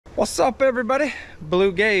What's up, everybody?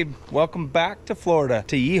 BlueGabe. Welcome back to Florida,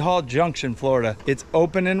 to Yeehaw Junction, Florida. It's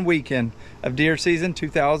opening weekend of deer season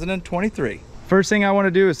 2023. First thing I want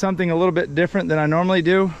to do is something a little bit different than I normally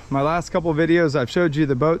do. My last couple of videos, I've showed you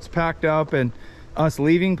the boats packed up and us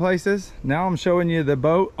leaving places. Now I'm showing you the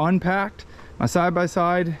boat unpacked, my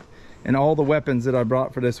side-by-side, and all the weapons that I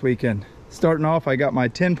brought for this weekend. Starting off, I got my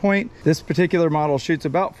 10-point. This particular model shoots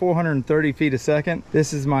about 430 feet a second.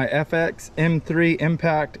 This is my FX M3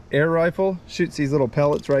 Impact air rifle. Shoots these little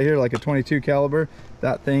pellets right here like a 22 caliber.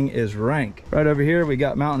 That thing is rank. Right over here, we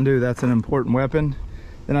got Mountain Dew. That's an important weapon.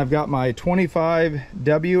 Then I've got my 25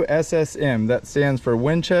 WSSM. That stands for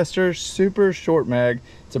Winchester Super Short Mag.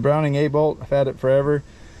 It's a Browning 8-bolt. I've had it forever.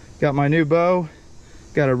 Got my new bow.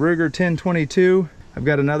 Got a Ruger 1022. I've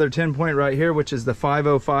got another 10-point right here, which is the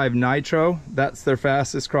 505 Nitro. That's their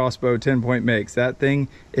fastest crossbow 10-point makes. That thing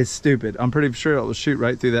is stupid. I'm pretty sure it will shoot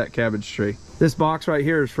right through that cabbage tree. This box right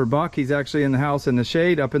here is for Buck. He's actually in the house in the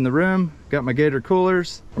shade up in the room. Got my Gator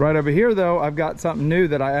coolers. Right over here though, I've got something new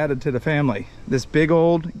that I added to the family. This big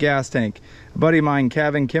old gas tank. A buddy of mine,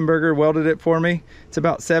 Kevin Kimberger, welded it for me. It's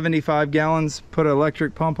about 75 gallons, put an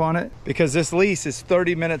electric pump on it. Because this lease is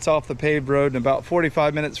 30 minutes off the paved road and about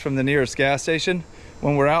 45 minutes from the nearest gas station.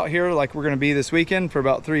 When we're out here, like we're gonna be this weekend for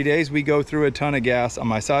about 3 days, we go through a ton of gas on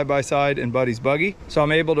my side-by-side and Buddy's buggy. So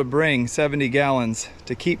I'm able to bring 70 gallons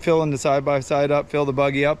to keep filling the side-by-side up, fill the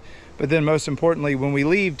buggy up. But then most importantly, when we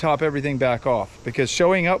leave, top everything back off, because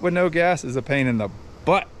showing up with no gas is a pain in the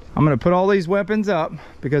butt. I'm gonna put all these weapons up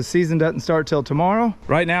because season doesn't start till tomorrow.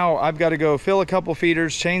 Right now, I've got to go fill a couple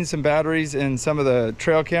feeders, change some batteries in some of the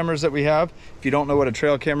trail cameras that we have. If you don't know what a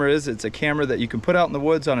trail camera is, it's a camera that you can put out in the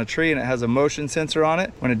woods on a tree and it has a motion sensor on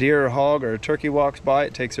it. When a deer or a hog or a turkey walks by,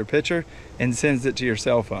 it takes their picture and sends it to your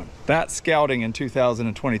cell phone. That's scouting in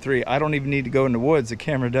 2023. I don't even need to go in the woods, the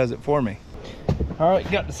camera does it for me. All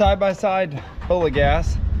right, got the side-by-side full of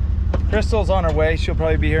gas. Crystal's on her way. She'll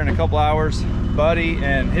probably be here in a couple hours. Buddy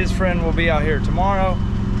and his friend will be out here tomorrow.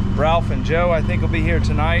 Ralph and Joe, I think, will be here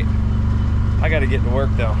tonight. I got to get to work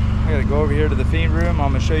though. I got to go over here to the feed room.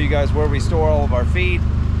 I'm going to show you guys where we store all of our feed.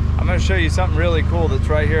 I'm going to show you something really cool that's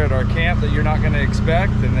right here at our camp that you're not going to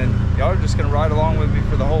expect, and then y'all are just going to ride along with me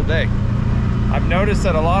for the whole day. I've noticed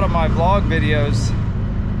that a lot of my vlog videos,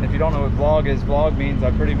 if you don't know what vlog is, vlog means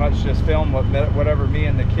I pretty much just film whatever me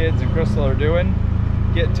and the kids and Crystal are doing.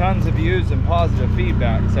 Get tons of views and positive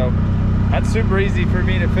feedback. So that's super easy for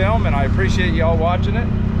me to film, and I appreciate y'all watching it.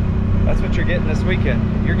 That's what you're getting this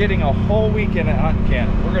weekend. You're getting a whole weekend at hunting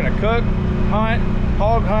camp. We're gonna cook, hunt,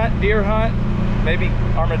 hog hunt, deer hunt, maybe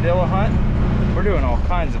armadillo hunt. We're doing all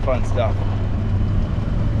kinds of fun stuff.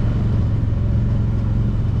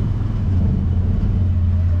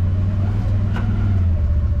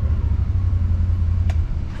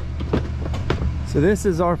 So this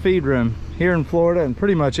is our feed room here in Florida and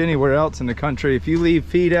pretty much anywhere else in the country. If you leave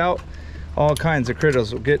feed out, all kinds of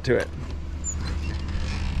critters will get to it.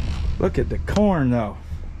 Look at the corn though.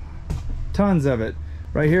 Tons of it.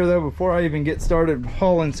 Right here though, before I even get started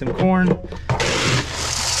hauling some corn,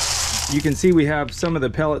 you can see we have some of the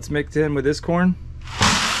pellets mixed in with this corn.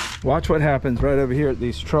 Watch what happens right over here at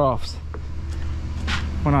these troughs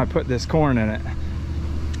when I put this corn in it.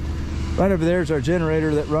 Right over there is our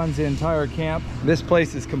generator that runs the entire camp. This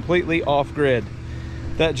place is completely off-grid.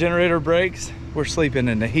 That generator breaks, we're sleeping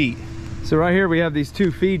in the heat. So right here we have these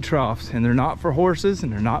two feed troughs, and they're not for horses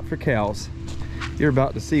and they're not for cows. You're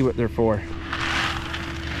about to see what they're for.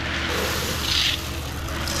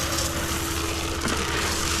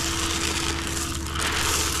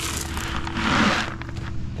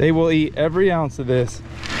 They will eat every ounce of this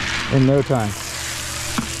in no time.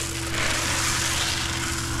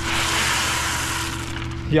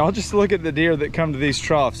 Y'all just look at the deer that come to these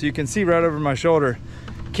troughs. You can see right over my shoulder,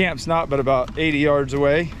 camp's not but about 80 yards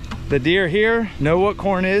away. The deer here know what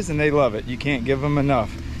corn is and they love it. You can't give them enough.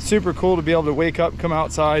 Super cool to be able to wake up, come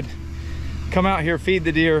outside, come out here, feed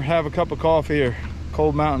the deer, have a cup of coffee or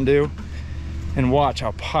cold Mountain Dew, and watch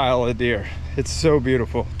a pile of deer. It's so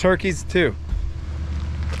beautiful. Turkeys too.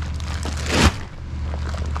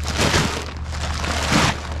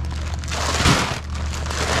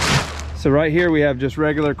 So right here we have just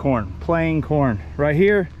regular corn, plain corn. Right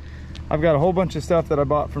here, I've got a whole bunch of stuff that I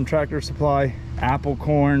bought from Tractor Supply, apple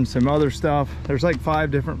corn, some other stuff. There's like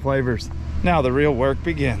 5 different flavors. Now the real work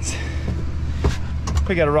begins.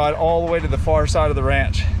 We got to ride all the way to the far side of the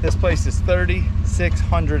ranch. This place is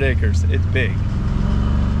 3,600 acres. It's big.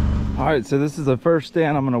 All right, so this is the first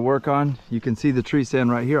stand I'm going to work on. You can see the tree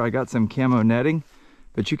stand right here. I got some camo netting,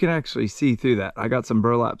 but you can actually see through that. I got some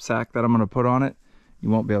burlap sack that I'm going to put on it. You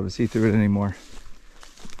won't be able to see through it anymore.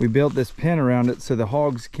 We built this pen around it so the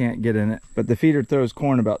hogs can't get in it, but the feeder throws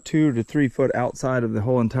corn about 2 to 3 foot outside of the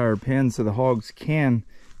whole entire pen, so the hogs can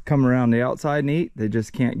come around the outside and eat. They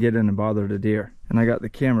just can't get in and bother the deer. And I got the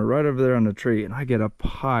camera right over there on the tree, and I get a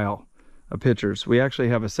pile of pictures. We actually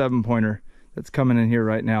have a 7-pointer that's coming in here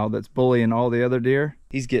right now that's bullying all the other deer.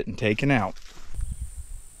 He's getting taken out.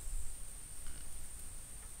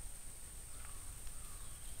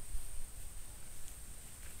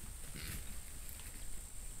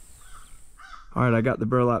 All right, I got the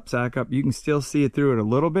burlap sack up. You can still see it through it a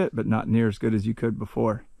little bit, but not near as good as you could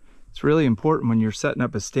before. It's really important when you're setting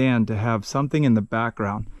up a stand to have something in the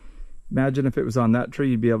background. Imagine if it was on that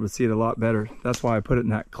tree, you'd be able to see it a lot better. That's why I put it in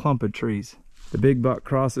that clump of trees. The big buck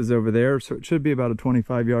crosses over there, so it should be about a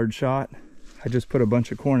 25-yard shot. I just put a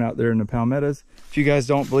bunch of corn out there in the palmettos. If you guys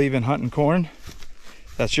don't believe in hunting corn,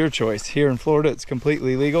 that's your choice. Here in Florida, it's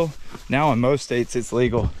completely legal. Now in most states, it's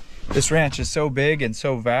legal. This ranch is so big and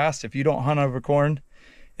so vast, if you don't hunt over corn,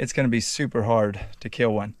 it's gonna be super hard to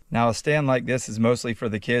kill one. Now a stand like this is mostly for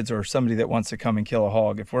the kids or somebody that wants to come and kill a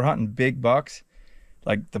hog. If we're hunting big bucks,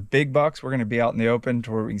 like the big bucks, we're gonna be out in the open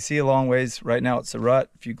to where we can see a long ways. Right now it's a rut.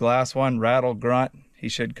 If you glass one, rattle, grunt, he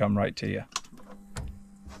should come right to you.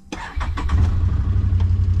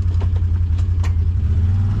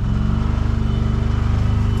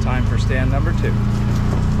 Time for stand number 2.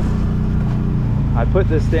 I put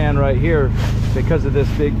this stand right here because of this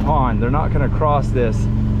big pond. They're not gonna cross this.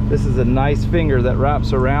 This is a nice finger that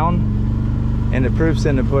wraps around and it proofs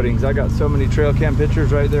in the puddings. I got so many trail cam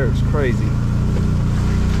pictures right there, it's crazy.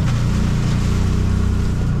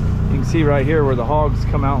 You can see right here where the hogs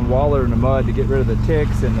come out and waller in the mud to get rid of the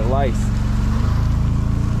ticks and the lice.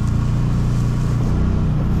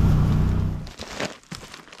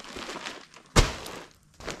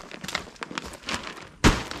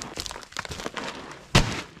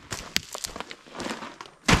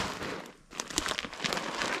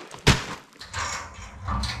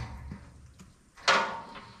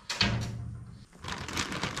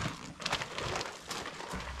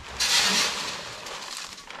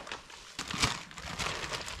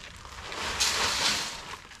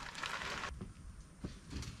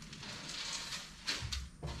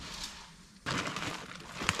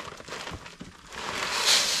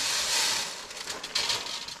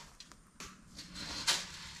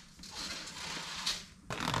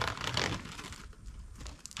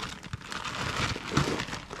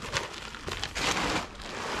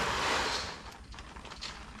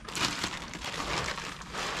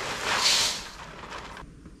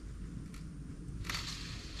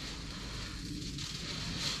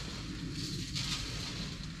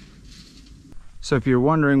 So if you're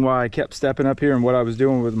wondering why I kept stepping up here and what I was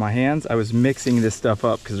doing with my hands, I was mixing this stuff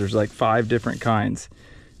up because there's like 5 different kinds.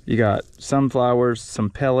 You got sunflowers, some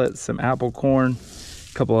pellets, some apple corn,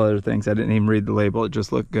 a couple other things. I didn't even read the label. It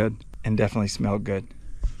just looked good and definitely smelled good.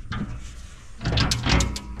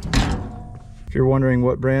 If you're wondering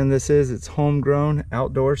what brand this is, it's Homegrown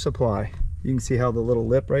Outdoor Supply. You can see how the little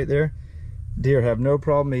lip right there, deer have no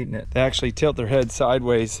problem eating it. They actually tilt their head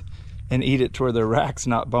sideways and eat it to where their rack's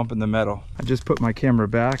not bumping the metal. I just put my camera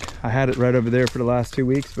back. I had it right over there for the last 2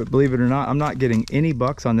 weeks, but believe it or not, I'm not getting any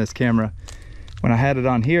bucks on this camera. When I had it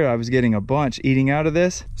on here, I was getting a bunch eating out of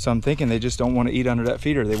this. So I'm thinking they just don't want to eat under that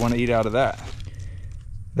feeder. They want to eat out of that.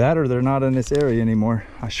 That or they're not in this area anymore.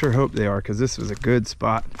 I sure hope they are, because this was a good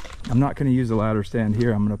spot. I'm not gonna use a ladder stand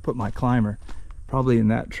here. I'm gonna put my climber probably in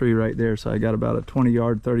that tree right there. So I got about a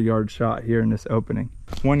 20-yard, 30-yard shot here in this opening.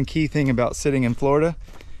 One key thing about sitting in Florida,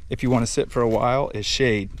 if you want to sit for a while, is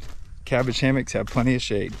shade. Cabbage hammocks have plenty of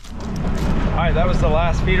shade. All right, that was the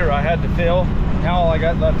last feeder I had to fill. Now all I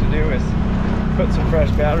got left to do is put some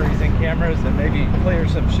fresh batteries in cameras and maybe clear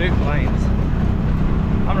some shooting lanes.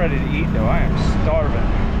 I'm ready to eat though, I am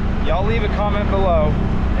starving. Y'all leave a comment below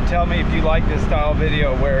and tell me if you like this style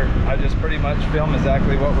video where I just pretty much film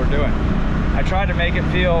exactly what we're doing. I try to make it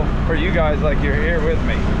feel for you guys like you're here with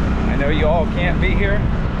me. I know you all can't be here,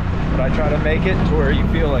 but I try to make it to where you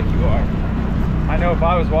feel like you are. I know if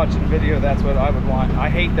I was watching a video, that's what I would want. I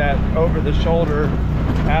hate that over the shoulder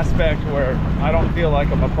aspect where I don't feel like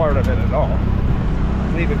I'm a part of it at all.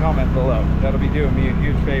 Leave a comment below. That'll be doing me a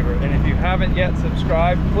huge favor. And if you haven't yet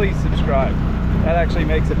subscribed, please subscribe. That actually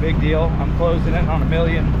makes a big deal. I'm closing in on 1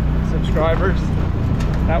 million subscribers.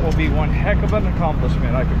 That will be one heck of an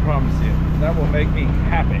accomplishment, I can promise you. That will make me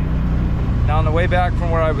happy. Now on the way back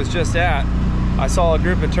from where I was just at, I saw a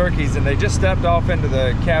group of turkeys and they just stepped off into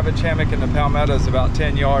the cabbage hammock in the palmettos about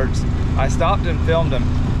 10 yards. I stopped and filmed them.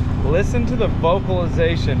 Listen to the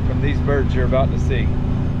vocalization from these birds you're about to see.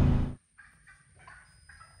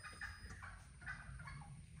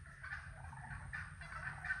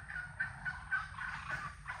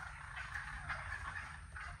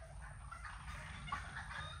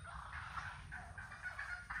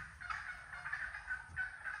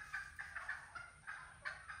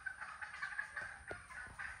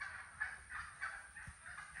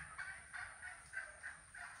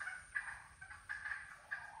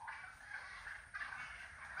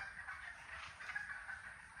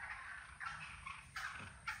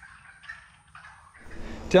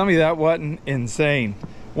 Tell me that wasn't insane.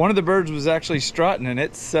 One of the birds was actually strutting, and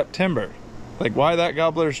it's September. Like, why that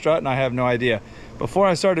gobbler is strutting, I have no idea. Before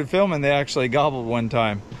I started filming, they actually gobbled one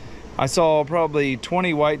time. I saw probably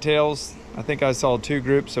 20 whitetails. I think I saw 2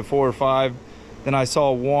 groups of 4 or 5. Then I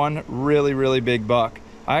saw one really big buck.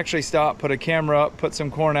 I actually stopped, put a camera up, put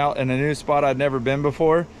some corn out in a new spot I'd never been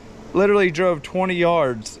before. Literally drove 20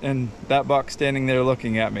 yards, and that buck standing there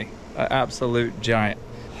looking at me. An absolute giant.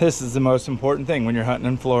 This is the most important thing when you're hunting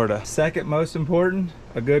in Florida. Second most important,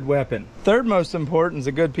 a good weapon. Third most important is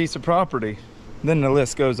a good piece of property. Then the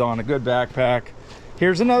list goes on, a good backpack.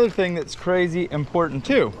 Here's another thing that's crazy important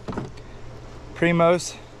too.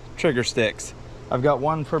 Primos trigger sticks. I've got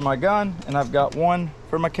one for my gun and I've got one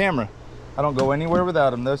for my camera. I don't go anywhere without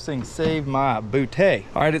them. Those things save my booty.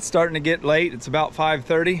 All right, it's starting to get late. It's about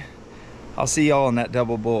 5:30. I'll see y'all on that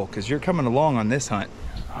double bull because you're coming along on this hunt.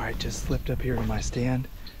 All right, just slipped up here to my stand.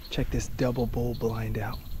 Check this double bull blind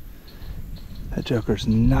out. That joker's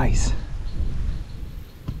nice.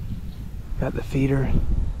 Got the feeder.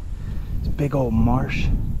 It's a big old marsh.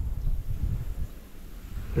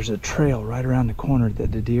 There's a trail right around the corner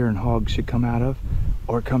that the deer and hogs should come out of,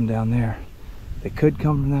 or come down there. They could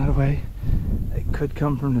come from that way. They could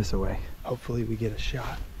come from this way. Hopefully we get a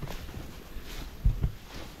shot.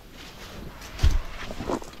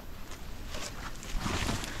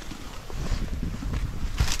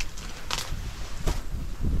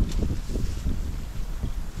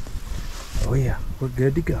 Oh yeah, we're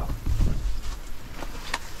good to go.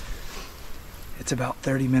 It's about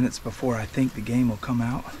 30 minutes before I think the game will come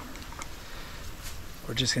out.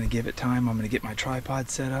 We're just gonna give it time. I'm gonna get my tripod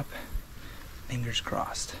set up. Fingers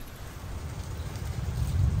crossed.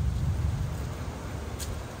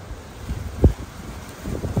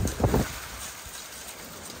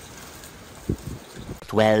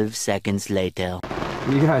 "12 seconds later."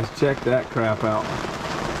 You guys check that crap out.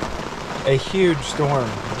 A huge storm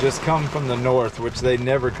just come from the north, which they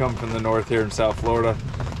never come from the north here in South Florida.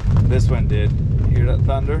 This one did. Hear that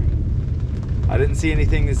thunder? I didn't see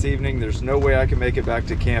anything this evening. There's no way I can make it back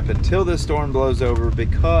to camp until this storm blows over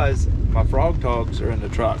because my frog dogs are in the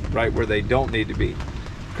truck, right where they don't need to be.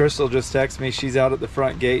 Crystal just texted me. She's out at the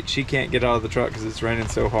front gate. She can't get out of the truck because it's raining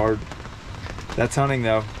so hard. That's hunting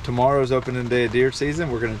though. Tomorrow's opening day of deer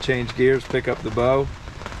season. We're gonna change gears, pick up the bow.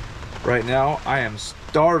 Right now, I am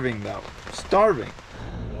starving though. Starving.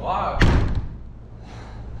 Wow.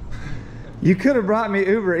 You could have brought me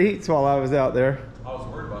Uber Eats while I was out there. I was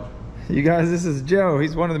worried about you. You guys, this is Joe.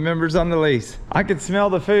 He's one of the members on the lease. I could smell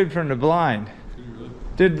the food from the blind.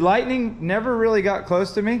 Dude, lightning never really got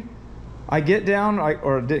close to me. I get down,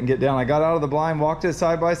 or didn't get down. I got out of the blind, walked to the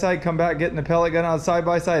side-by-side, come back, getting the pellet gun out of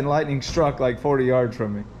side-by-side, and lightning struck like 40 yards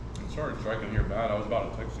from me. It started striking here bad. I was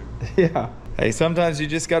about to text you. Yeah. Hey, sometimes you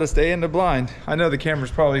just got to stay in the blind. I know the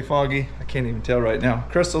camera's probably foggy. I can't even tell right now.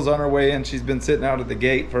 Crystal's on her way in. She's been sitting out at the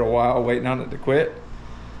gate for a while, waiting on it to quit.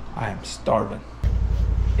 I am starving.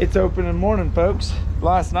 It's opening morning, folks.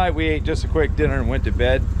 Last night we ate just a quick dinner and went to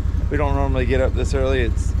bed. We don't normally get up this early.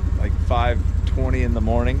 It's like 5:20 in the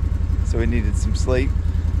morning, so we needed some sleep.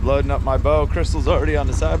 Loading up my bow. Crystal's already on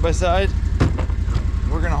the side-by-side.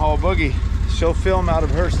 We're gonna haul Boogie. She'll film out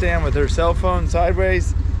of her stand with her cell phone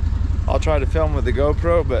sideways. I'll try to film with the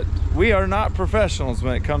GoPro, but we are not professionals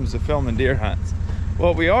when it comes to filming deer hunts.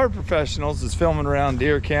 What we are professionals is filming around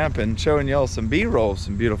deer camp and showing y'all some B-roll of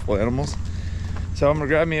some beautiful animals. So I'm gonna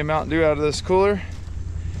grab me a Mountain Dew out of this cooler.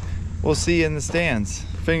 We'll see you in the stands.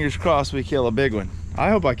 Fingers crossed we kill a big one. I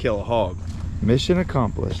hope I kill a hog. Mission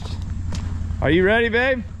accomplished. Are you ready,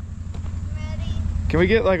 babe? Ready. Can we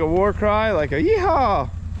get like a war cry, like a yeehaw?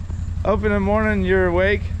 Open in the morning, you're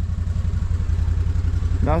awake?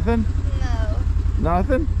 Nothing? No.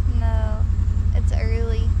 Nothing? No. It's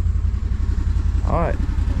early. All right,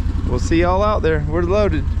 we'll see y'all out there. We're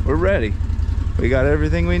loaded, we're ready. We got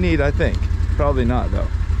everything we need, I think. Probably not though.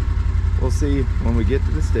 We'll see when we get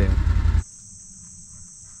to the stand.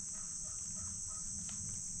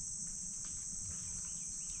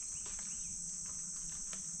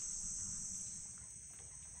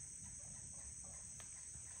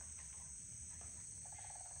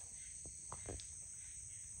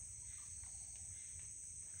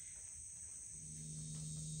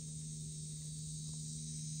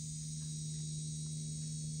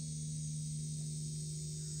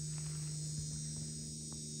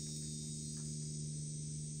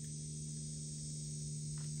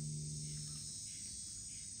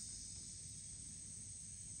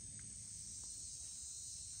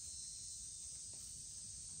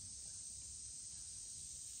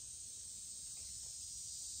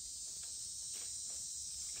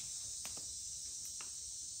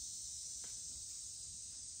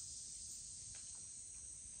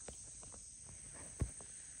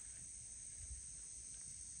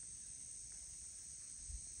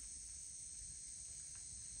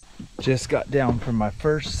 Just got down from my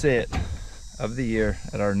first sit of the year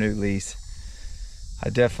at our new lease. I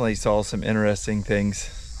definitely saw some interesting things.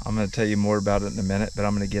 I'm going to tell you more about it in a minute, but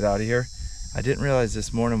I'm going to get out of here. I didn't realize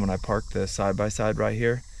this morning when I parked the side-by-side right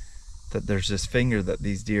here that there's this finger that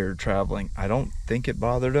these deer are traveling. I don't think it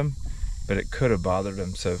bothered them, but it could have bothered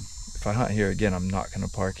them. So if I hunt here again, I'm not going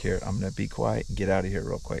to park here. I'm going to be quiet and get out of here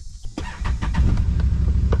real quick.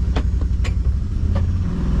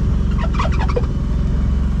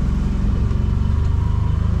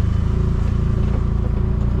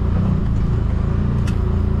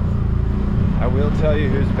 I will tell you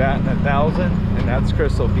who's batting 1,000, and that's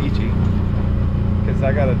Crystal Beachy, because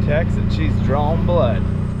I got a text that she's drawn blood.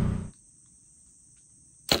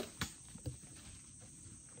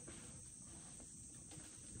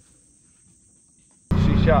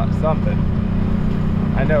 She shot something.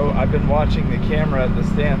 I know I've been watching the camera at the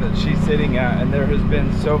stand that she's sitting at, and there has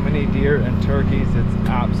been so many deer and turkeys, it's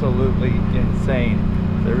absolutely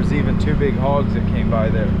insane. There was even 2 big hogs that came by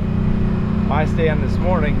there. My stand this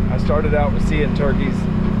morning, I started out with seeing turkeys.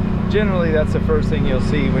 Generally, that's the first thing you'll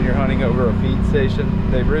see when you're hunting over a feed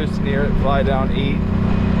station. They roost near it, fly down, eat.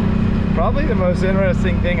 Probably the most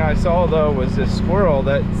interesting thing I saw though was this squirrel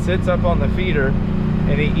that sits up on the feeder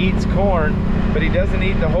and he eats corn, but he doesn't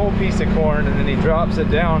eat the whole piece of corn, and then he drops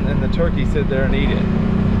it down and the turkeys sit there and eat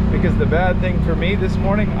it. Because the bad thing for me this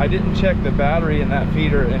morning, I didn't check the battery in that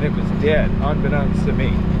feeder and it was dead, unbeknownst to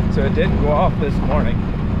me. So it didn't go off this morning.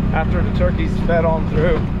 After the turkeys fed on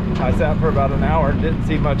through, I sat for about an hour and didn't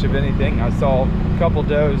see much of anything. I saw a couple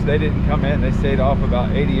does, they didn't come in, they stayed off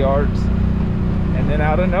about 80 yards. And then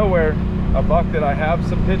out of nowhere, a buck that I have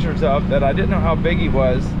some pictures of that I didn't know how big he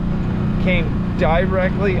was, came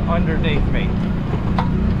directly underneath me.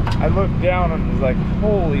 I looked down and was like,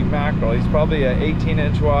 holy mackerel, he's probably an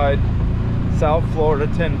 18-inch wide South Florida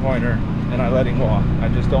 10-pointer, and I let him walk. I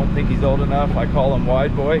just don't think he's old enough. I call him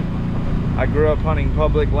wide boy. I grew up hunting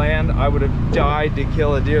public land. I would have died to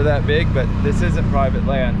kill a deer that big, but this isn't private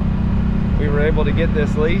land. We were able to get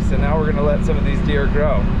this lease, and now we're gonna let some of these deer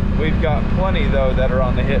grow. We've got plenty though that are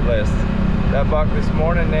on the hit list. That buck this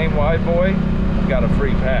morning named Wide Boy got a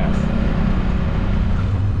free pass.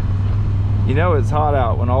 You know it's hot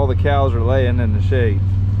out when all the cows are laying in the shade.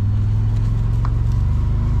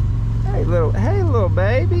 Hey little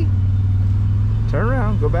baby. Turn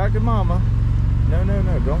around, go back to mama. No, no,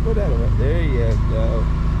 no, don't go that way. There you go.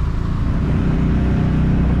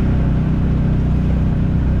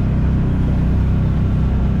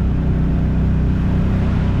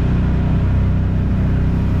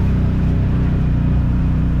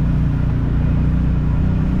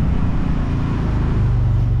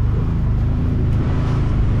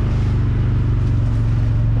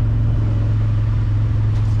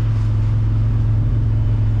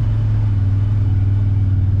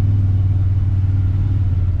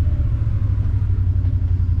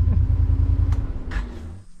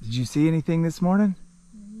 Did you see anything this morning?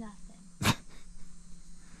 Nothing.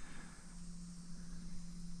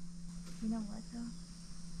 You know what though?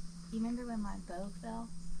 You remember when my bow fell?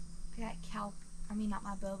 I got cow, I mean not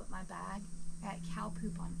my bow, but my bag. I got cow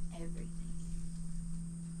poop on everything.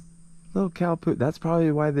 Little cow poop. That's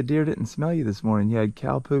probably why the deer didn't smell you this morning. You had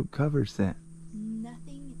cow poop cover scent.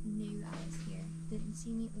 Nothing knew I was here. Didn't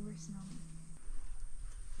see me or smell me.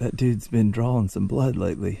 That dude's been drawing some blood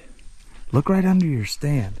lately. Look right under your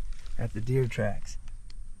stand at the deer tracks.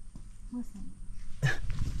 Listen.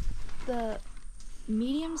 The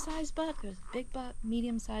medium-sized buck, there's a big buck,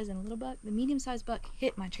 medium-sized, and a little buck. The medium-sized buck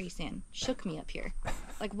hit my tree stand, shook me up here.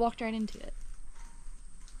 Like walked right into it.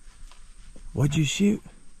 What'd you shoot?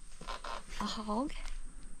 A hog.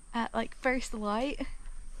 At like first light.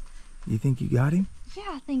 You think you got him? Yeah,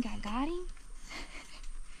 I think I got him.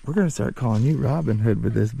 We're gonna start calling you Robin Hood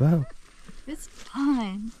with this bow. It's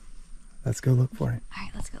fun. Let's go look for him.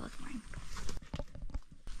 Alright, let's go look for him.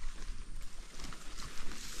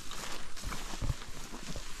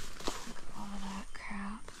 Look at all that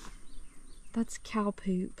crap. That's cow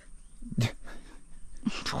poop.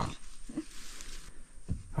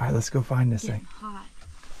 Alright, let's go find this Getting thing. hot.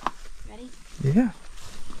 Ready? Yeah.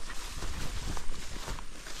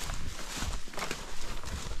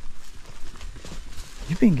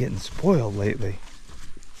 You've been getting spoiled lately.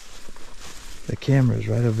 The camera's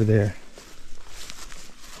right over there.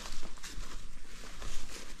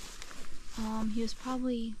 He was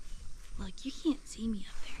probably, look, you can't see me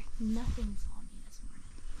up there. Nothing saw me this morning.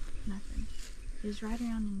 Nothing. He was right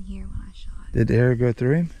around in here when I shot. Did the air go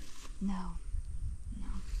through him? No. No.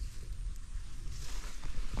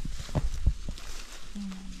 And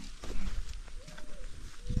then right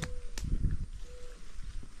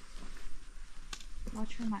there. Watch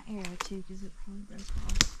watch for my arrow too, because it probably broke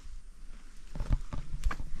off.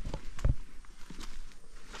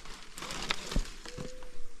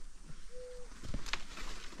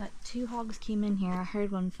 But 2 hogs came in here. I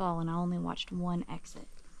heard one fall and I only watched one exit.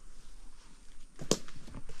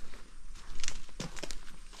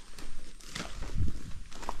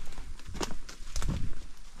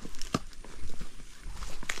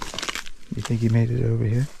 You think he made it over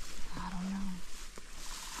here? I don't know.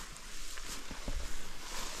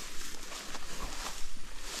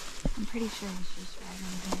 I'm pretty sure he's just right in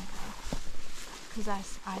here though. Because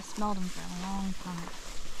I smelled him for a long time.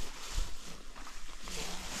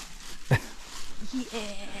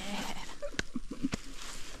 Yeah.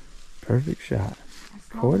 Perfect shot. I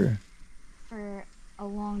smelled Quarter. him for a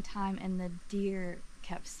long time and the deer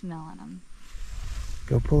kept smelling him.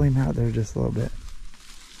 Go pull him out there just a little bit.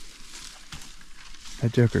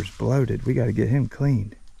 That joker's bloated. We got to get him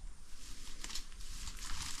cleaned.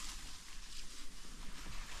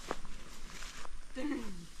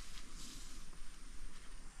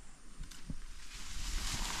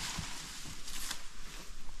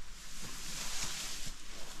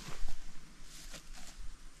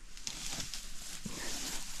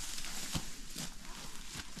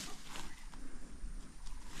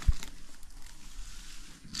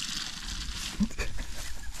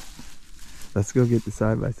 Let's go get the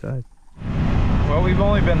side-by-side. Well, we've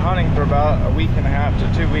only been hunting for about a week and a half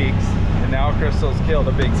to 2 weeks, and now Crystal's killed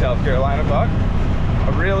a big South Carolina buck,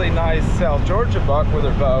 a really nice South Georgia buck with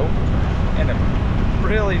her bow, and a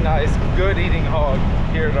really nice, good eating hog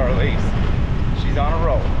here at our lease. She's on a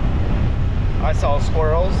roll. I saw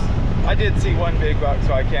squirrels. I did see one big buck,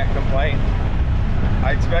 so I can't complain.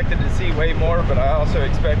 I expected to see way more, but I also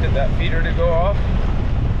expected that feeder to go off.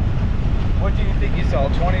 What do you think you saw,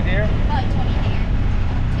 20 deer? About 20 deer.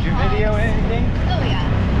 Did you video anything? Oh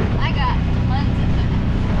yeah, I got tons of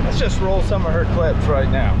them. Let's just roll some of her clips right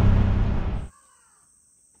now.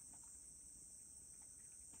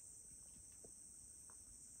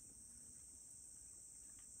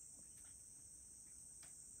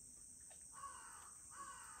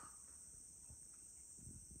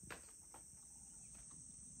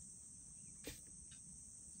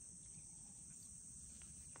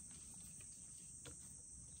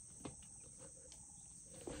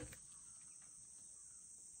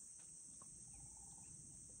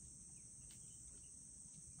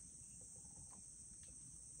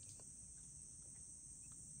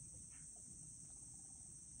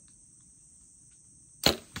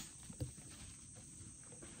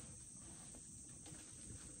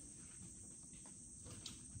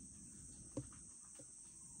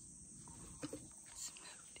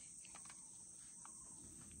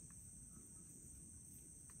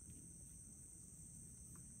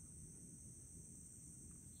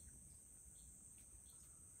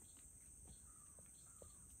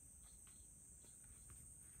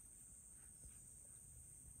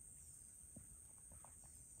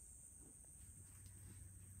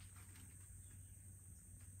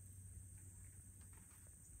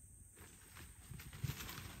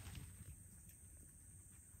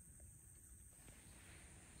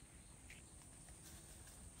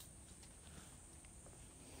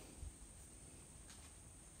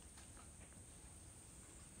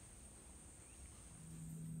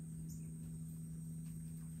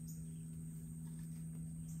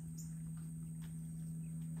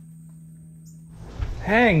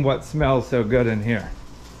 Hang, what smells so good in here?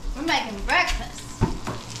 We're making breakfast.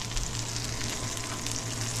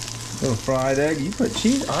 Little fried egg. You put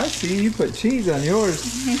cheese. I see you put cheese on yours.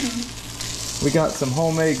 We got some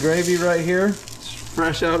homemade gravy right here. It's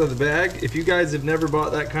fresh out of the bag. If you guys have never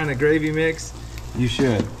bought that kind of gravy mix, you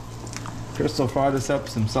should. Crystal fried us up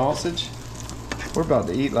some sausage. We're about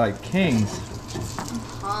to eat like kings. I'm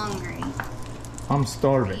hungry. I'm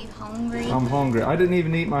starving. Are you hungry? I'm hungry. I didn't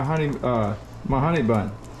even eat my honey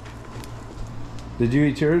bun. Did you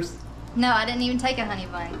eat yours? No, I didn't even take a honey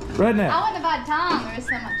bun. Redneck. I wouldn't have had time. There was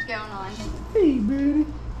so much going on. Hey, buddy.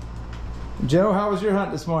 Joe, how was your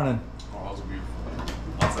hunt this morning? Oh, that was beautiful.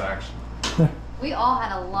 Lots of action. We all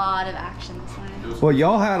had a lot of action this morning. Well,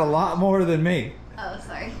 y'all had a lot more than me. Oh,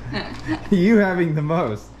 sorry. You having the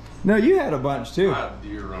most. No, you had a bunch too. I had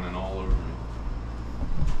deer running all over me.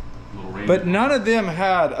 Little rain. But none of them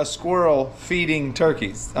had a squirrel feeding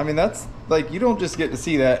turkeys. I mean, that's like, you don't just get to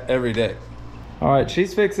see that every day. All right,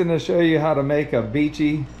 she's fixing to show you how to make a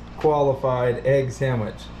beachy qualified egg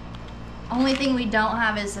sandwich. Only thing we don't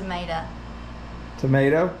have is tomato.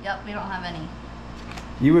 Tomato? Yep, we don't have any.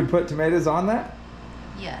 You would put tomatoes on that?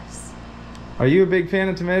 Yes. Are you a big fan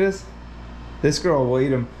of tomatoes? This girl will eat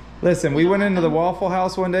them. Listen, we went into the Waffle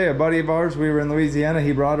House one day, a buddy of ours, we were in Louisiana,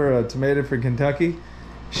 he brought her a tomato from Kentucky.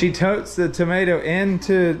 She totes the tomato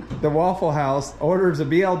into the Waffle House, orders a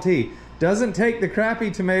BLT, doesn't take the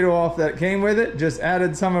crappy tomato off that came with it, just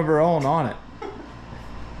added some of her own on it. No,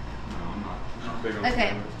 I'm not big on Okay.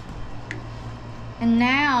 tomatoes. And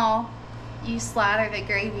now you slather the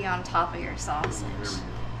gravy on top of your sausage.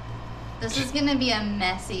 This is gonna be a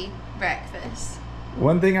messy breakfast.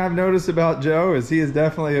 One thing I've noticed about Joe is he is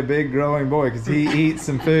definitely a big growing boy because he eats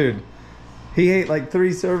some food. He ate like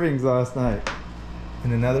 3 servings last night.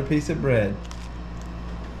 And another piece of bread.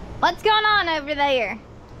 What's going on over there?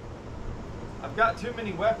 I've got too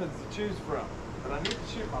many weapons to choose from, but I need to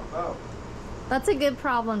shoot my bow. That's a good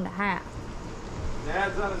problem to have.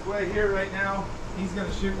 Dad's on his way here right now. He's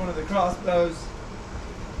gonna shoot one of the crossbows.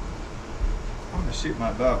 I'm gonna shoot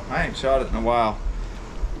my bow. I ain't shot it in a while.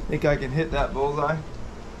 Think I can hit that bullseye?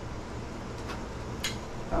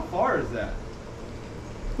 How far is that?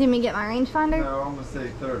 Did me get my rangefinder? No, I'm gonna say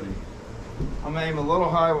 30. I'm gonna aim a little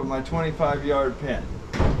high with my 25-yard pin.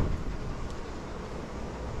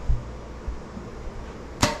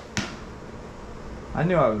 I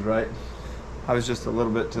knew I was right. I was just a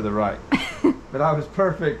little bit to the right. But I was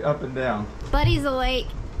perfect up and down. Buddy's awake.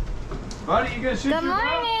 Buddy, you gonna shoot Good your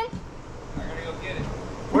bow? morning. I'm gonna go get it.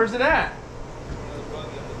 Where's it at?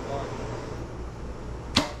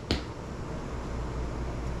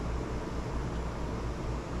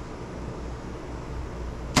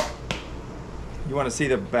 You want to see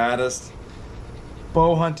the baddest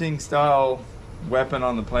bow hunting style weapon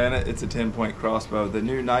on the planet? It's a 10-point crossbow, the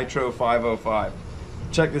new Nitro 505.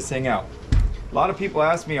 Check this thing out. A lot of people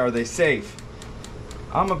ask me, are they safe?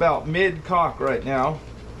 I'm about mid-cock right now.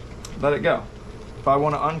 Let it go. If I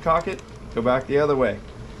want to uncock it, go back the other way.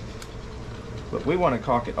 But we want to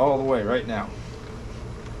cock it all the way right now.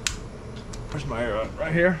 Where's my arrow?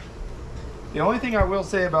 Right here. The only thing I will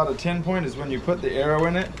say about a 10-point is when you put the arrow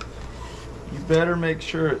in it, you better make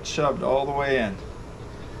sure it's shoved all the way in.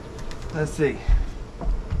 Let's see.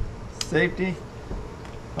 Safety.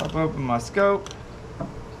 Pop open my scope.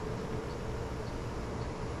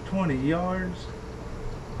 20 yards.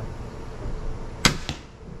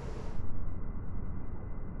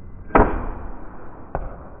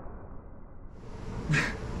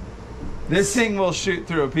 This thing will shoot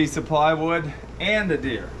through a piece of plywood and a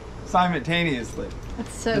deer simultaneously.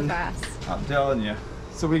 That's so fast. I'm telling you.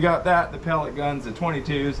 So we got that, the pellet guns, the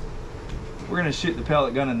 22s. We're gonna shoot the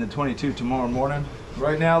pellet gun and the 22 tomorrow morning.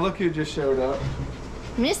 Right now, look who just showed up.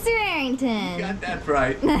 Mr. Arrington. Got that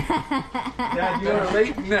right. Dad, you Better wanna,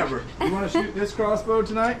 late than never. you wanna shoot this crossbow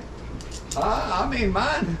tonight? I mean,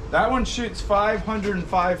 mine. That one shoots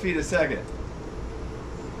 505 feet a second.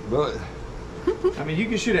 But I mean, you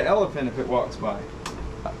can shoot an elephant if it walks by.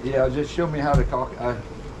 yeah, just show me how to cock it. All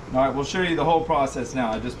right, we'll show you the whole process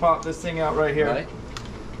now. I just pop this thing out right here. Right.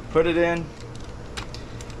 Put it in.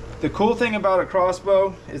 The cool thing about a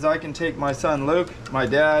crossbow is I can take my son Luke, my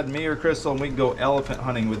dad, me or Crystal, and we can go elephant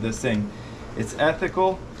hunting with this thing. It's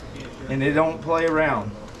ethical and they don't play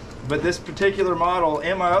around. But this particular model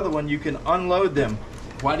and my other one, you can unload them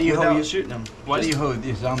Why do you without hold shooting them. Why do you hold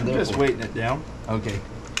this? I'm there. Just for? weighting it down. Okay.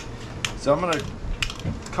 So I'm gonna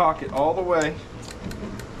cock it all the way.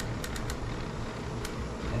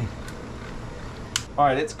 All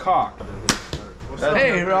right, it's cocked.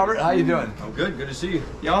 Hey, Robert, how you doing? I'm good. Good to see you.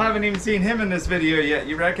 Y'all haven't even seen him in this video yet.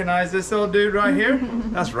 You recognize this old dude right here?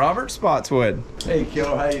 That's Robert Spotswood. Hey,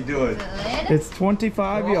 Killer, how you doing? It's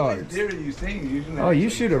 25 yards. Deer you seen, usually Oh, you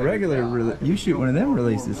shoot a regular, you shoot one of them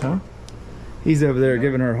releases, huh? He's over there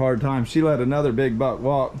giving her a hard time. She let another big buck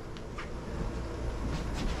walk.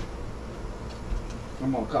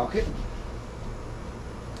 I'm gonna cock it.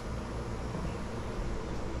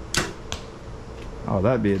 Oh,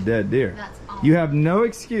 that'd be a dead deer. That's awesome. You have no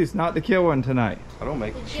excuse not to kill one tonight. I don't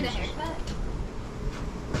make Did you get a excuses. haircut?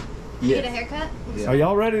 Did you get a haircut? Are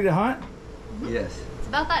y'all ready to hunt? Yes. It's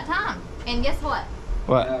about that time. And guess what?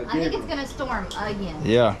 What? I think it's gonna storm again.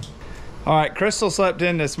 Yeah. All right, Crystal slept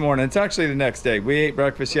in this morning. It's actually the next day. We ate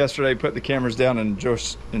breakfast yesterday, put the cameras down, and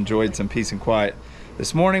just enjoyed some peace and quiet.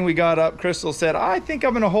 This morning we got up. Crystal said, I think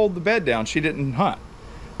I'm gonna hold the bed down. She didn't hunt.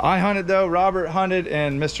 I hunted though, Robert hunted,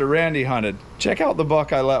 and Mr. Randy hunted. Check out the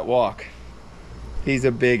buck I let walk. He's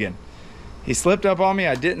a biggin'. He slipped up on me.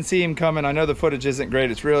 I didn't see him coming. I know the footage isn't great.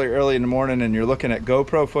 It's really early in the morning and you're looking at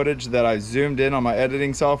GoPro footage that I zoomed in on my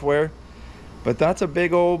editing software. But that's a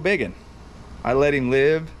big old biggin'. I let him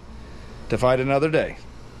live to fight another day.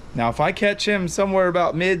 Now, if I catch him somewhere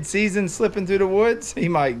about mid-season slipping through the woods, he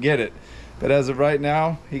might get it. but as of right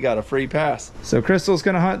now, he got a free pass. So Crystal's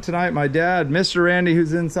gonna hunt tonight. My dad, Mr. Randy,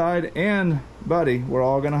 who's inside, and Buddy, we're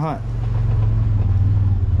all gonna hunt.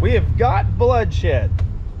 We have got bloodshed.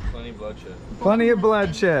 Plenty of bloodshed. Plenty of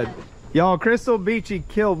bloodshed. Y'all, Crystal Beachy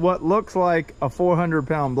killed what looks like a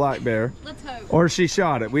 400-pound black bear. Let's hope. Or she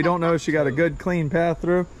shot it. We don't know if she got a good clean path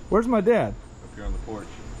through. Where's my dad? Up here on the porch.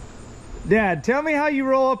 Dad, tell me how you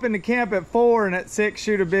roll up into camp at 4 and at 6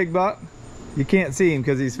 shoot a big buck. You can't see him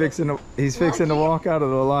because he's fixing to walk out of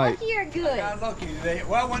the light. Lucky or good? I got lucky today.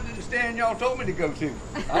 Well, I went to the stand y'all told me to go to.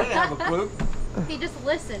 I didn't have a clue. He just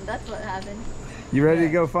listened. That's what happened. You ready to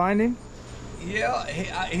go find him? Yeah,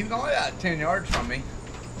 he was only about 10 yards from me.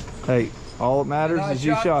 Hey, all that matters And I is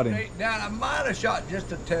you shot him. straight down. I might have shot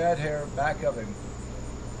just a tad hair back of him.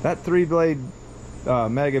 That 3-blade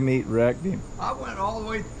mega meat wrecked him. I went all the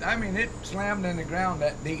way. I mean, it slammed in the ground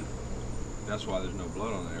that deep. That's why there's no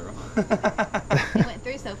blood on the arrow. He went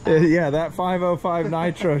through so fast. Yeah, that 505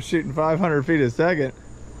 nitro shooting 500 feet a second.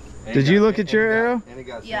 And Did he you got- look at your arrow? And he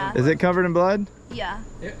got Yeah. Is it covered in blood? Yeah.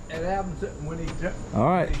 It happened when he All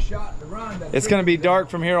right. shot the run. that It's tree gonna be was dark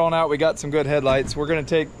from here on out. We got some good headlights. We're gonna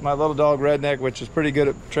take my little dog Redneck, which is pretty good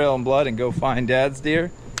at trailing blood, and go find Dad's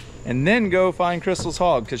deer. And then go find Crystal's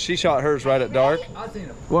hog, because she shot hers right at dark. I seen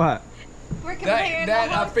him. What? We're comparing That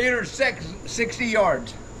the I hog. feed her 60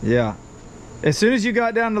 yards. Yeah. As soon as you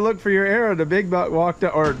got down to look for your arrow, the big buck walked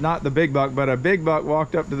up, or not the big buck, but a big buck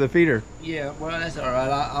walked up to the feeder. Yeah, well, that's all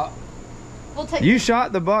right. We'll take You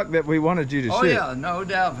shot the buck that we wanted you to Oh shoot. yeah, no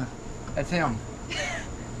doubt. That's him.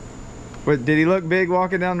 But did he look big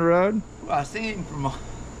walking down the road? Well, I seen him from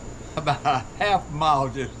about a half mile,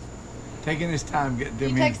 just taking his time getting to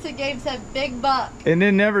You me. texted Gabe, said big buck. And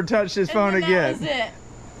then never touched his phone and then again. That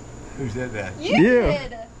Who said that? was it. You You.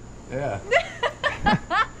 did. Yeah.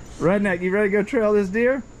 Redneck, you ready to go trail this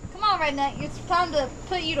deer? Come on, Redneck. It's time to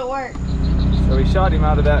put you to work. So we shot him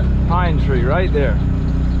out of that pine tree right there.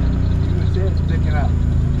 His head sticking up.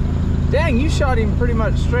 Dang, you shot him pretty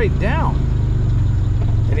much straight down.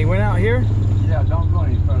 And he went out here? Yeah, don't go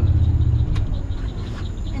any further.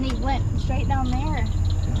 And he went straight down there.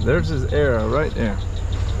 There's his arrow right there.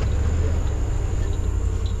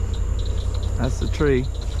 That's the tree.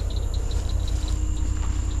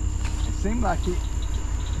 It seemed like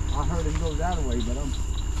I heard him go that way, but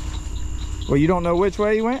Well, you don't know which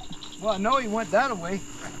way he went? well, I know he went that way.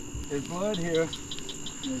 There's blood here.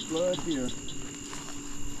 There's blood here.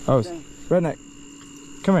 Oh, Redneck,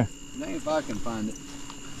 come here. Maybe if I can find it.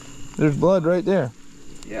 There's blood right there.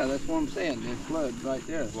 Yeah, that's what I'm saying. There's blood right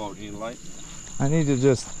there. Walk in light. I need to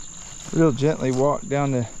just real gently walk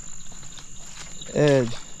down the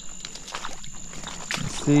edge.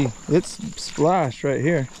 Let's see, it's splashed right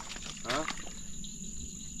here. Huh?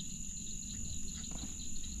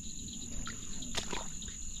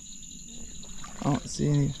 I don't see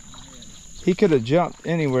any. He could have jumped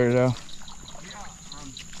anywhere though.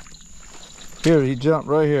 Here, he jumped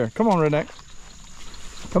right here. Come on, Redneck.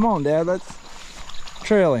 Come on, Dad, let's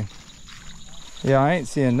trail him. Yeah, I ain't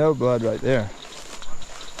seeing no blood right there.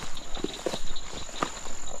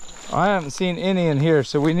 I haven't seen any in here,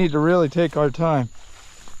 so we need to really take our time.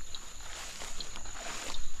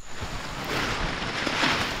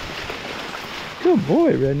 Good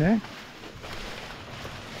boy, Redneck.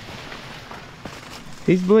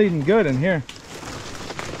 He's bleeding good in here.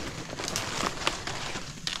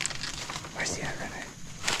 Where's he at, Redneck?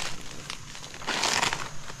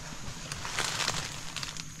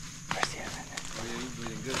 Where's he at, Redneck? Oh yeah, he's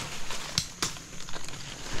bleeding good.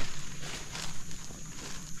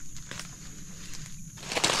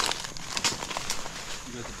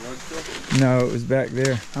 You got the blood still? No, it was back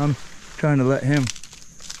there. I'm trying to let him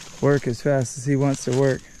work as fast as he wants to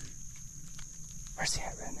work. Where's he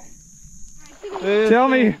at, Redneck?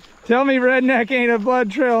 Tell me Redneck ain't a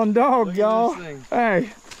blood trailing dog, Look at y'all. this thing. Hey,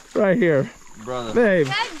 right here. Brother. Babe.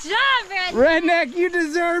 Good job, Redneck. Redneck, you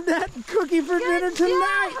deserve that cookie for dinner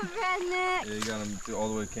tonight. Good job, Redneck. Yeah, you got him all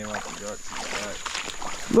the way, came out the guts and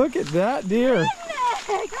back. Look at that deer.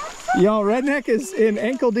 Redneck. Y'all, Redneck is in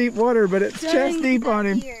ankle deep water, but it's chest deep on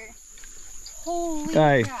him. Holy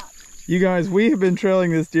Hey. crap. You guys, we have been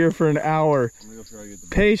trailing this deer for an hour, I'm gonna go try to get the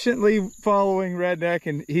patiently following Redneck,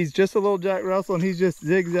 and he's just a little Jack Russell, and he's just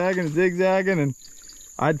zigzagging and zigzagging, and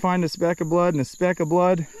I'd find a speck of blood and a speck of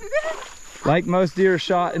blood. Like most deer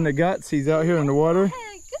shot in the guts, he's out here in the water.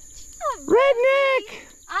 Hey, good job, Redneck!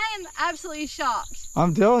 I am absolutely shocked.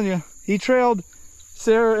 I'm telling you, he trailed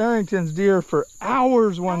Sarah Arrington's deer for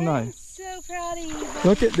hours one I'm night. so proud of you, buddy.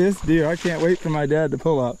 Look at this deer. I can't wait for my dad to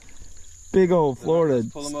pull up. Big old Florida Let's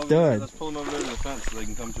pull him over there. stud. Let's pull him over there to the fence so they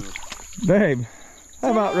can come to us. Babe,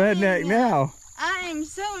 how about Redneck now? I am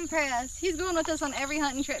so impressed. He's going with us on every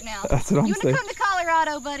hunting trip now. That's what I'm you saying. want to come to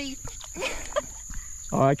Colorado, buddy?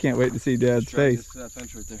 Oh, I can't wait to see Dad's face. That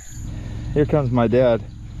fence right there. Here comes my dad.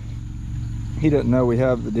 He doesn't know we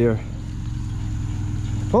have the deer.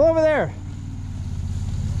 Pull over there.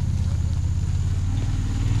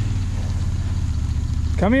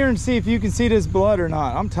 Come here and see if you can see this blood or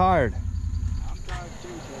not. I'm tired. I'm tired too,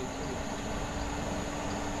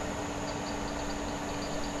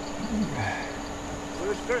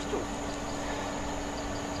 Where's Crystal?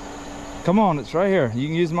 Come on, it's right here. You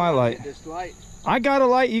can use my light. This light. I got a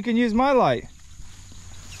light, you can use my light.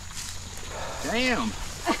 Damn.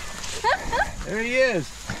 There he is.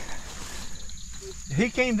 He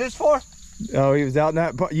came this far? Oh, he was out in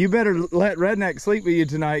that part. You better let Redneck sleep with you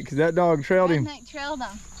tonight, because that dog trailed him. Redneck trailed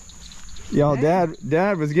him. Y'all,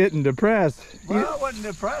 Dad was getting depressed. Well, I wasn't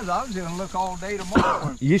depressed. I was gonna look all day tomorrow for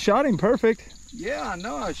him. You shot him perfect. Yeah, I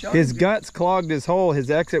know. I shot His him. guts clogged his hole, his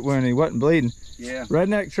exit wound, and he wasn't bleeding. Yeah.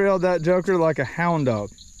 Redneck trailed that joker like a hound dog.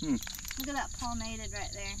 Look at that palmated right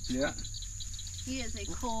there. Yeah. He is a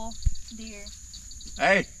cool deer.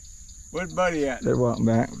 Hey, where's Buddy at? They're walking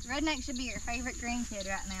back. Redneck should be your favorite grandkid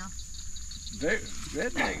right now.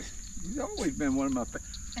 Redneck. He's always been one of my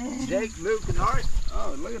favorites. Jake, Luke, and Art.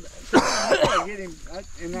 Oh, look at that. Hit him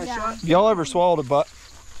in that shot. Y'all ever swallowed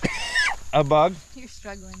a bug? You're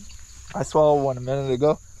struggling. I swallowed one a minute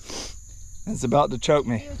ago. It's about to choke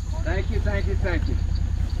me. Thank you, thank you, thank you.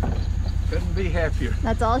 Couldn't be happier.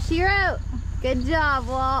 That's all she wrote. Good job,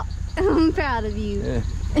 Walt. I'm proud of you. Yeah.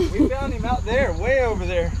 We found him out there, way over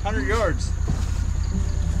there, 100 yards.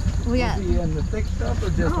 We got Was he in the thick stuff or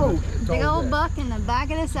just big old buck in the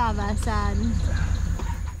back of the side-by-side.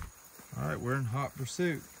 All right, we're in hot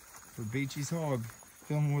pursuit for Beachy's hog,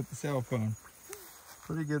 filming with the cell phone.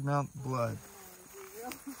 Pretty good amount of blood.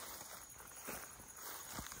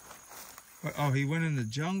 Oh, he went in the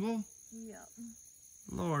jungle? Yep.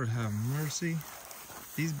 Lord have mercy.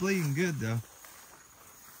 He's bleeding good though.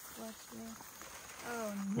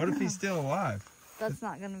 Oh, no. What if he's still alive? That's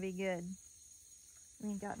not gonna be good. We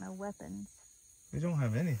ain't got no weapons. We don't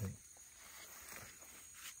have anything.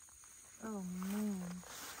 Oh man.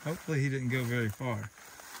 Hopefully he didn't go very far.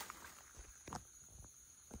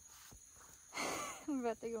 I'm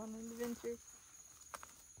about to go on an adventure.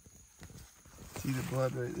 See the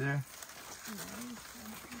blood right there?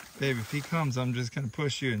 Babe, if he comes, I'm just gonna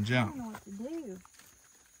push you and I jump. don't know what to do.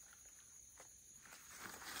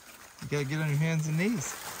 You gotta get on your hands and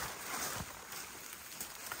knees.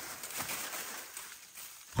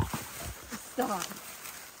 Stop.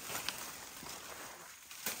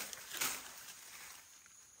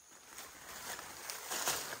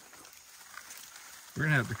 We're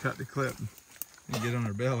gonna have to cut the clip and get on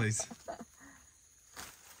our bellies.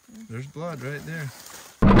 There's blood right there.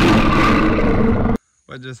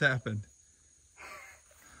 What just happened?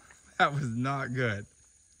 That was not good.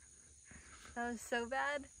 That was so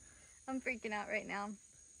bad. I'm freaking out right now.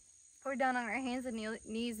 We're down on our hands and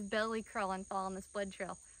knees, belly crawling, following this blood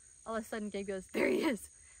trail. All of a sudden, Gabe goes, there he is,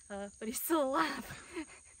 but he's still alive.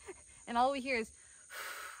 And all we hear is,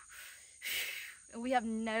 and we have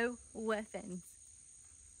no weapons.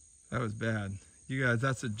 That was bad. You guys,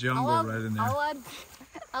 that's a jungle right in there.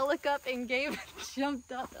 I look up and Gabe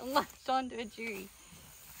jumped up and latched onto a tree.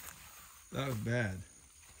 That was bad.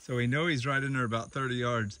 So we know he's right in there about 30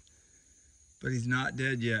 yards, but he's not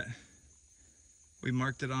dead yet. We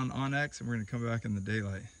marked it on Onyx and we're gonna come back in the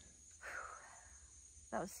daylight.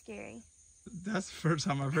 That was scary. That's the first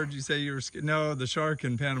time I've heard you say you were scared. No, the shark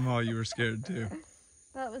in Panama, you were scared too.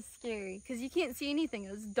 That was scary because you can't see anything.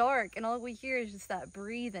 It was dark and all we hear is just that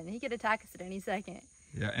breathing. He could attack us at any second.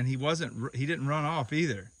 Yeah, and he didn't run off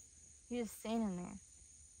either. He was standing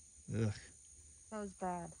there. Ugh, That was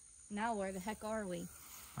bad. Now where the heck are we?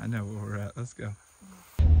 I know where we're at. Let's go.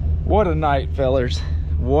 What a night, fellers.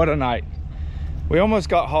 What a night. We almost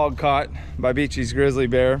got hog caught by Beachy's grizzly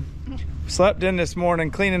bear. Slept in this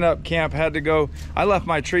morning, cleaning up camp, had to go. I left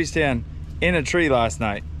my tree stand in a tree last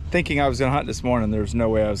night, thinking I was gonna hunt this morning. There was no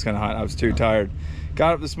way I was gonna hunt, I was too tired.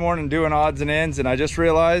 Got up this morning doing odds and ends, and I just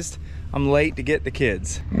realized I'm late to get the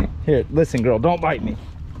kids. Here, listen girl, don't bite me.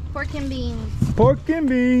 Pork and beans. Pork and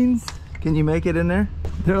beans. Can you make it in there?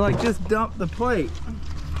 They're like, just dump the plate.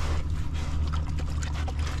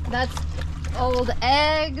 That's old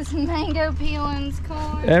eggs, mango peelings,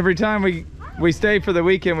 corn. Every time we stay for the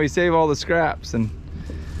weekend, we save all the scraps and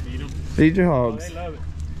feed your hogs. Oh, they love it.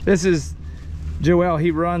 This is Joel,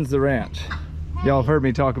 he runs the ranch. Y'all have heard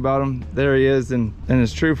me talk about him. There he is in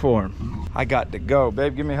his true form. I got to go.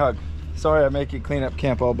 Babe, give me a hug. Sorry I make you clean up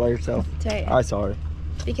camp all by yourself. It's all right. I'm sorry.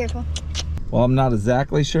 Be careful. Well, I'm not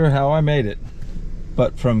exactly sure how I made it,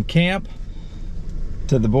 But from camp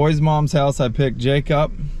to the boys' mom's house, I picked Jake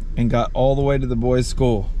up and got all the way to the boys'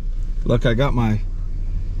 school. Look, I got my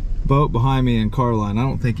boat behind me in Carline. I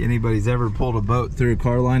don't think anybody's ever pulled a boat through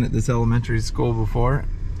Carline at this elementary school before,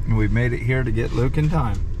 and we've made it here to get Luke in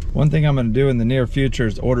time. One thing I'm going to do in the near future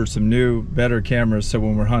is order some new, better cameras so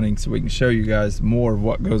when we're hunting, so we can show you guys more of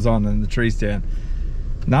what goes on in the tree stand.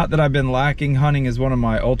 Not that I've been lacking. Hunting is one of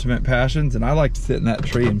my ultimate passions, and I like to sit in that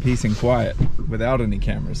tree in peace and quiet without any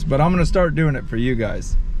cameras. But I'm going to start doing it for you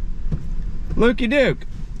guys. Lukey Duke.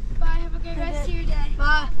 Bye, have a good rest of your day.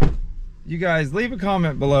 Bye. You guys, leave a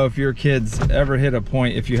comment below if your kids ever hit a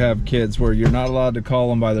point, if you have kids, where you're not allowed to call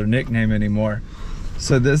them by their nickname anymore.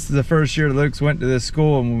 So this is the first year Luke's went to this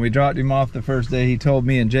school, and when we dropped him off the first day, he told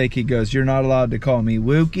me and Jake, he goes, you're not allowed to call me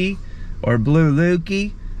Wookie or Blue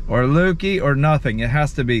Lukey or Lukey or nothing. It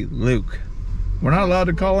has to be Luke. We're not allowed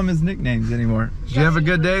to call him his nicknames anymore. Did you have a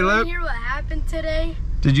good day, You Luke? want to hear what happened today?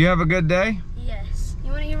 Did you have a good day? Yes. You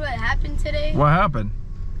want to hear what happened today? What happened?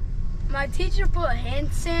 My teacher put hand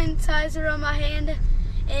sanitizer on my hand,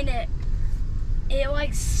 and it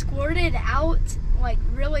like squirted out like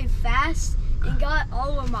really fast and got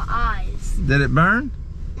all over my eyes. Did it burn?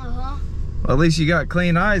 Uh-huh. Well, at least you got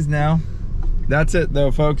clean eyes now. That's it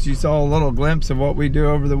though, folks. You saw a little glimpse of what we do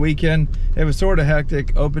over the weekend. It was sort of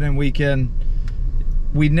hectic, opening weekend.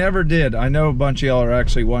 We never did. I know a bunch of y'all are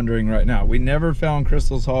actually wondering right now. We never found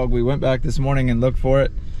Crystal's hog. We went back this morning and looked for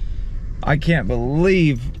it. I can't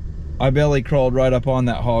believe I belly crawled right up on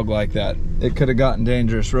that hog like that. It could have gotten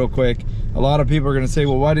dangerous real quick. A lot of people are gonna say,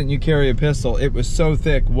 well, why didn't you carry a pistol? It was so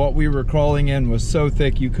thick. What we were crawling in was so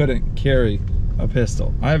thick you couldn't carry a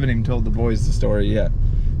pistol. I haven't even told the boys the story yet.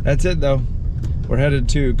 That's it though. We're headed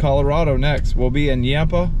to Colorado next. We'll be in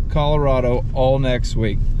Yampa, Colorado all next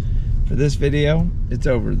week. For this video, it's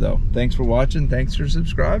over though. Thanks for watching. Thanks for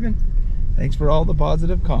subscribing. Thanks for all the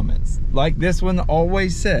positive comments. Like this one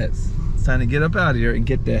always says, it's time to get up out of here and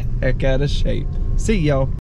get the heck out of shape. See y'all.